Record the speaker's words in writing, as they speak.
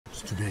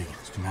It's too big.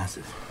 It's too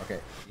massive. Okay.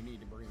 You need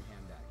to bring your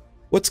hand back.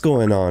 What's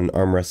going on,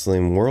 arm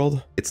wrestling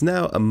world? It's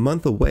now a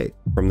month away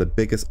from the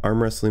biggest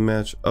arm wrestling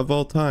match of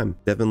all time.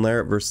 Devon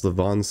Larratt versus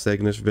Levan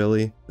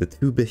Saginashvili. The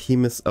two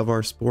behemoths of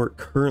our sport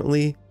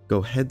currently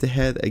go head to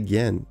head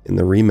again in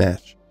the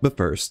rematch. But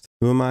first,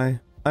 who am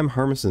I? I'm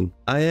Harmison.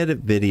 I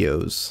edit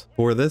videos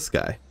for this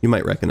guy. You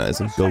might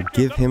recognize him. Go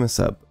give him a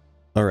sub.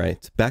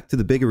 Alright, back to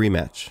the big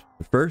rematch.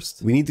 But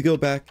first, we need to go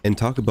back and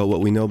talk about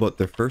what we know about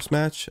their first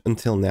match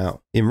until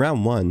now. In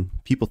round 1,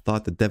 people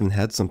thought that Devon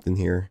had something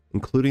here,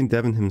 including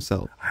Devon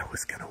himself. I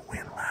was gonna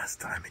win last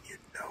time and you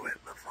know it,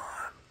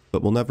 Levan.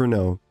 But we'll never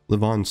know.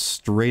 Levan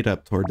straight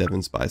up tore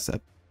Devon's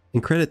bicep.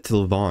 And credit to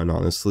Levan,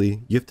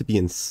 honestly, you have to be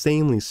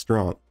insanely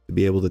strong to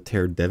be able to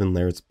tear Devon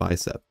Larratt's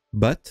bicep.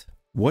 But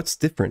what's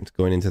different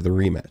going into the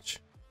rematch?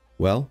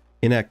 Well,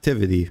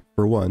 inactivity,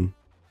 for one.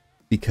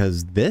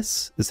 Because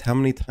this is how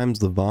many times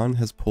Levan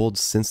has pulled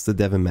since the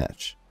Devon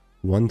match.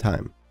 1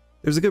 time.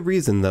 There's a good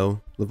reason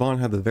though. Levan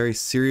had a very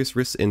serious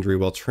wrist injury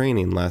while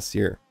training last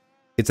year.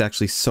 It's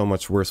actually so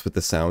much worse with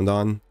the sound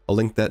on. I'll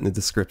link that in the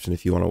description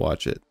if you want to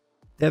watch it.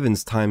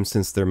 Devon's time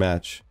since their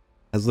match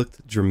has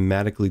looked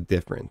dramatically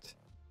different.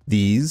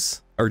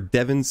 These are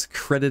Devon's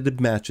credited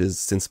matches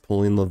since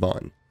pulling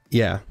Levan.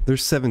 Yeah,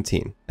 there's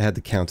 17. I had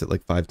to count it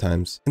like 5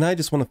 times. And I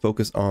just want to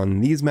focus on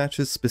these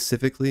matches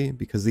specifically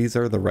because these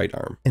are the right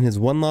arm. And his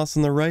one loss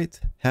on the right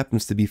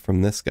happens to be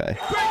from this guy.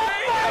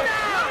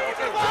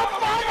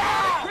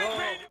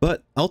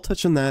 But I'll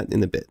touch on that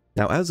in a bit.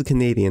 Now, as a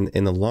Canadian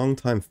and a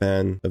longtime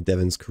fan of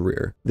Devon's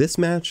career, this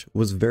match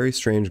was very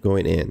strange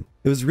going in.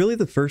 It was really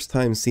the first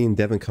time seeing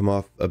Devon come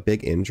off a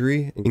big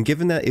injury, and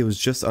given that it was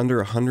just under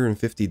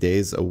 150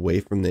 days away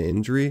from the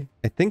injury,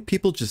 I think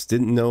people just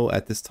didn't know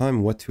at this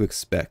time what to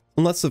expect.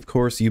 Unless, of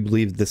course, you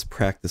believed this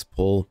practice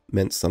pull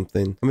meant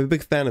something. I'm a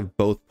big fan of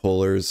both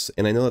pullers,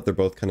 and I know that they're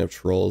both kind of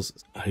trolls.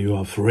 Are you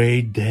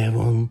afraid,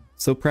 Devon?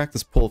 So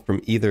practice pull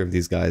from either of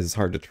these guys is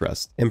hard to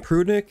trust. And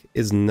Prudnik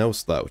is no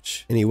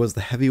slouch, and he was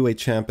the heavyweight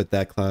champ at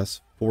that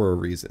class for a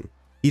reason.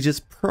 He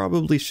just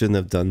probably shouldn't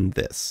have done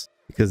this,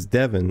 because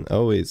Devon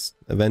always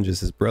avenges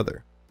his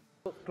brother.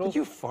 Did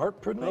you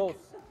fart, Prudnik?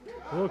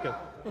 Okay.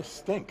 You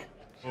stink.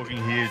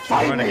 Talking here,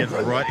 trying to get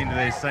right into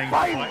their same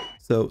fight.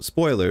 So,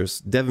 spoilers,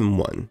 Devon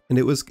won, and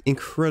it was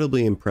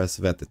incredibly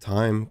impressive at the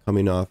time,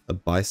 coming off a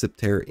bicep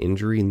tear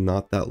injury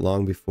not that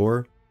long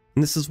before.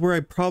 And this is where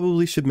I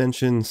probably should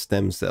mention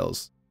stem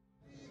cells.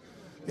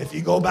 If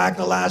you go back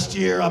to last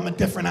year, I'm a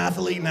different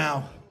athlete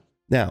now.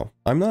 Now,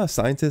 I'm not a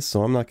scientist,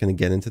 so I'm not going to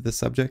get into this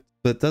subject,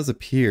 but it does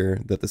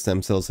appear that the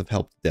stem cells have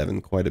helped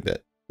Devon quite a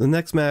bit. The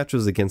next match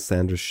was against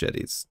Sanders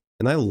Shetties,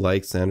 and I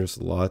like Sanders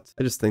a lot.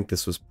 I just think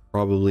this was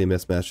probably a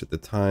mismatch at the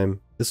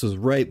time. This was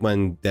right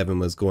when Devon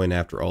was going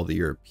after all the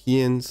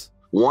Europeans.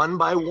 One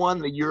by one,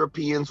 the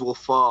Europeans will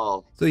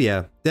fall. So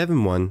yeah,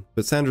 Devon won,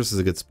 but Sanders is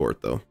a good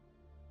sport though.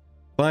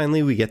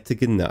 Finally, we get to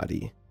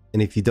Gennady.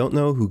 And if you don't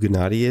know who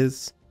Gennady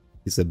is,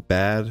 he's a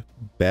bad,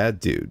 bad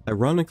dude.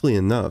 Ironically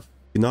enough,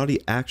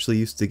 Gennady actually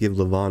used to give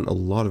Levan a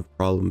lot of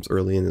problems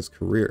early in his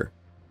career.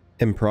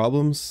 And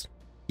problems,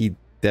 he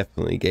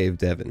definitely gave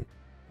Devon.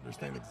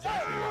 Understand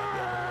exactly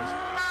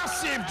why.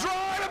 Massive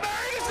drive, and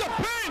there is the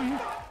pin!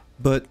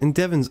 But in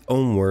Devon's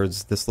own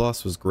words, this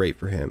loss was great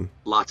for him.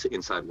 Lots of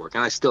inside work,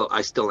 and I still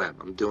am.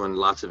 I'm doing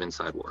lots of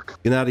inside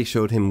work. Gennady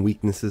showed him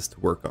weaknesses to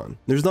work on.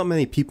 There's not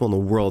many people in the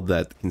world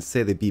that can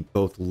say they beat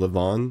both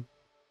Levan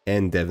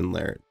and Devon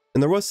Larratt.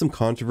 And there was some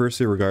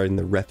controversy regarding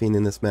the reffing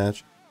in this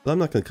match, but I'm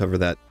not going to cover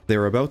that. They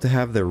were about to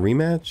have their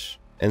rematch,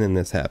 and then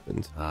this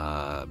happened.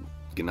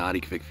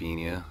 Gennady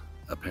Kvikvinia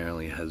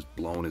apparently has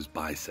blown his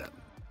bicep.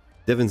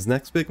 Devon's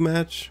next big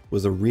match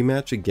was a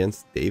rematch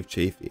against Dave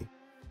Chafee.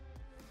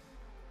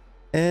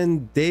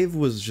 And Dave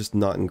was just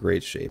not in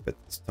great shape at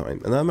this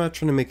time. And I'm not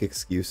trying to make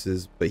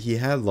excuses, but he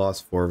had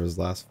lost 4 of his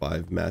last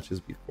 5 matches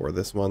before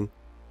this one.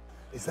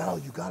 Is that all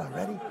you got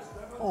already?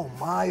 Oh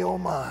my, oh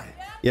my.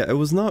 Yeah, it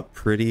was not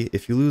pretty.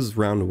 If you lose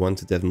round 1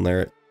 to Devon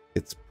Larratt,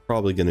 it's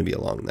probably going to be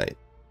a long night.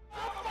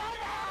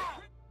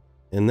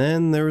 And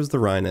then there was the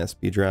Ryan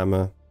SB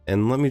drama.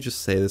 And let me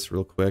just say this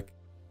real quick.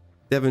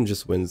 Devon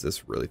just wins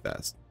this really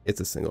fast. It's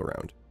a single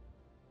round.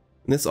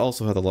 And this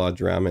also had a lot of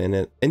drama in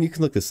it, and you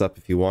can look this up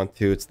if you want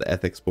to. It's the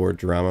ethics board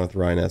drama with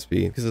Ryan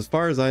SB, because as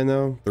far as I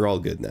know, they're all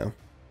good now.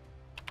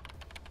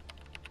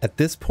 At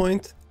this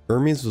point,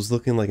 Hermes was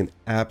looking like an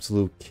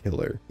absolute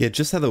killer. He had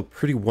just had a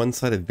pretty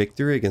one-sided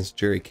victory against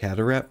Jerry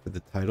Catarat for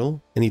the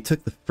title, and he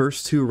took the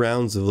first 2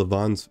 rounds of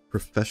Levan's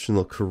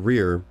professional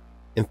career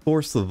and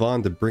forced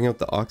Levan to bring out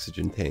the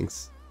oxygen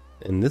tanks.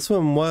 And this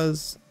one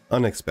was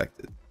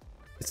unexpected.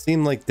 It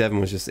seemed like Devon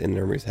was just in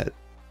Hermes' head.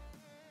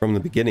 From the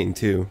beginning,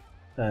 too.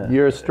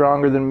 You're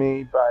stronger than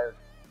me by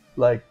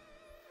like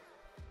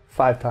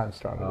 5 times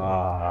stronger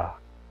than me.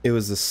 It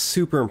was a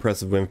super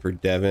impressive win for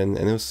Devon,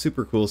 and it was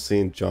super cool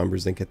seeing John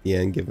Brzenk at the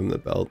end give him the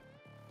belt.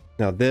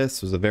 Now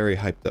this was a very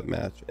hyped up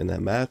match, and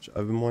that match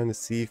I've been wanting to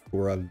see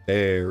for a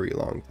very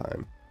long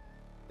time.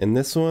 And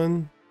this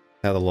one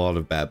had a lot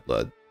of bad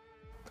blood.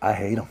 I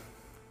hate him.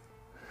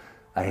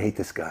 I hate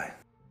this guy.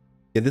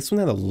 Yeah, this one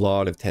had a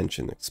lot of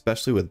tension,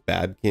 especially with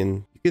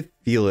Babkin. You could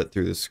feel it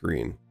through the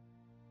screen.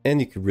 And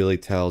you could really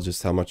tell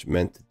just how much it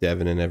meant to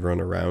Devon and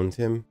everyone around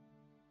him.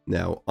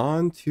 Now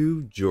on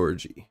to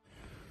Georgie.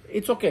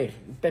 It's okay,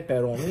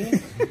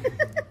 pepperoni.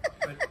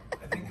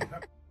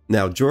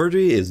 Now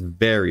Georgie is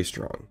very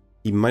strong.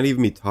 He might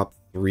even be top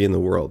 3 in the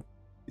world.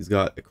 He's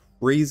got a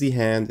crazy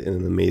hand and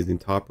an amazing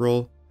top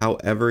roll.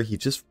 However, he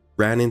just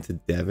ran into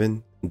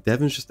Devon, and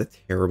Devon's just a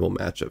terrible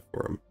matchup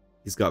for him.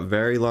 He's got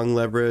very long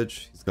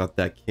leverage, he's got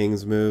that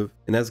King's move,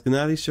 and as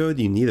Gennady showed,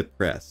 you need a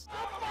press.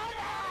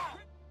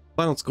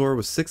 Final score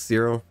was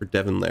 6-0 for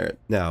Devon Larratt.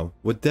 Now,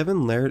 what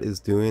Devon Larratt is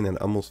doing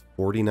at almost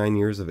 49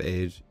 years of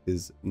age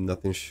is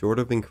nothing short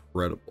of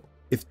incredible.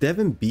 If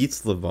Devon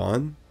beats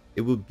Levan,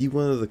 it would be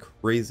one of the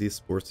craziest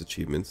sports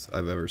achievements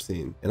I've ever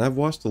seen, and I've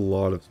watched a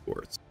lot of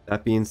sports.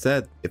 That being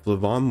said, if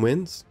Levan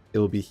wins, it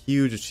will be a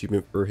huge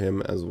achievement for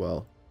him as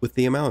well. With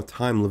the amount of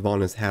time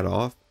Levan has had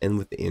off, and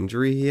with the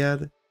injury he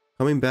had,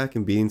 coming back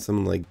and beating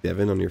someone like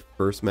Devon on your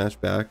first match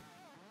back,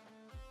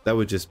 that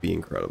would just be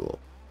incredible.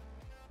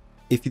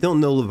 If you don't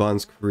know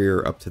Levan's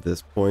career up to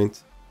this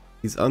point,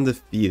 he's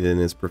undefeated in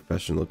his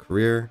professional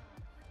career.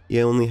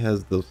 He only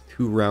has those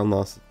 2 round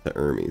losses to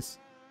Hermes.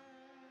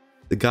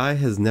 The guy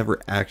has never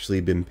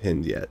actually been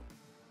pinned yet.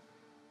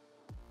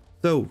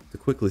 So, to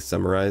quickly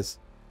summarize,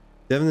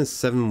 Devon is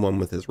 7-1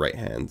 with his right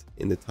hand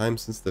in the time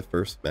since the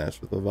first match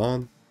with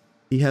Levan.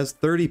 He has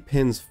 30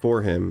 pins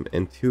for him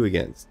and 2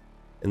 against,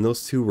 and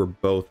those 2 were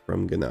both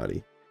from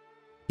Gennady.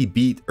 He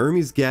beat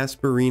Hermes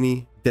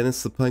Gasparini,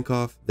 Denis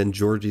Saplenkov, then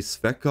Georgi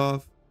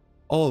Svetkov,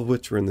 all of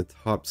which were in the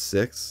top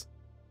 6.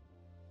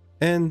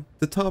 And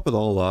to top it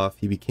all off,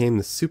 he became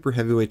the super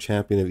heavyweight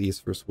champion of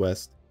East vs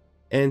West,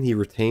 and he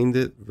retained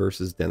it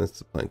versus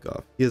Denis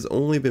Saplenkov. He has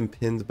only been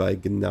pinned by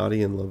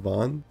Gennady and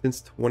Levan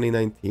since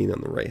 2019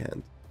 on the right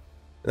hand.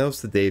 And that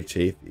was to Dave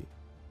Chafee.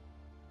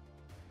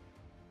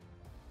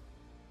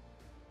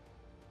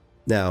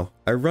 Now,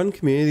 I run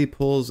community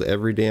polls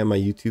every day on my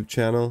YouTube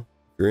channel.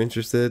 If you're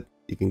interested,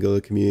 you can go to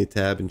the community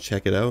tab and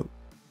check it out.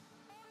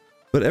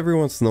 But every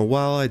once in a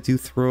while, I do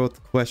throw out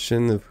the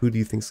question of who do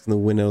you think is going to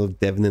win out of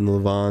Devon and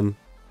Levan.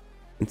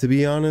 And to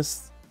be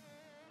honest,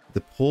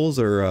 the polls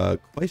are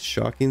quite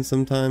shocking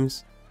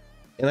sometimes.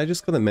 And I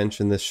just gotta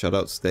mention this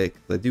shutout stake,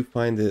 because I do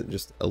find it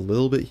just a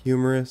little bit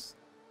humorous.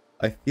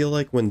 I feel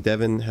like when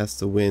Devon has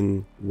to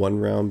win 1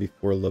 round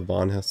before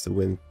Levan has to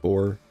win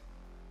 4,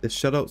 the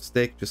shutout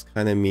stake just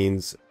kind of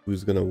means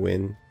who's gonna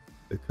win.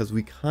 Because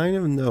we kind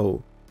of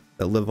know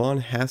that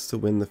Levan has to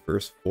win the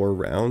first 4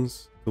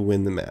 rounds to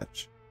win the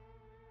match.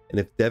 And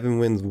if Devon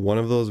wins one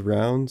of those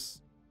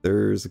rounds,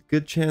 there's a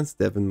good chance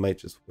Devon might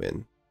just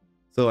win.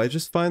 So I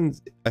find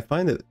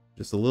it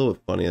just a little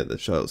bit funny that the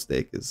shutout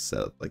stake is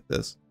set up like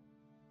this.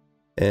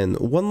 And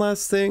one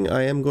last thing,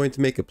 I am going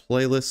to make a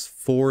playlist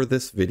for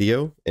this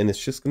video, and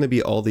it's just going to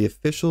be all the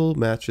official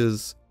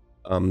matches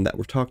that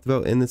were talked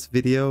about in this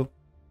video.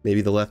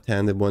 Maybe the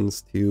left-handed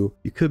ones too.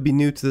 You could be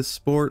new to this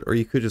sport, or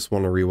you could just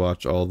want to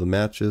rewatch all the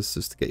matches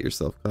just to get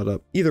yourself caught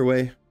up. Either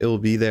way, it will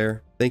be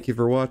there. Thank you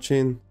for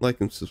watching,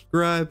 like and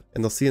subscribe,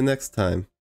 and I'll see you next time.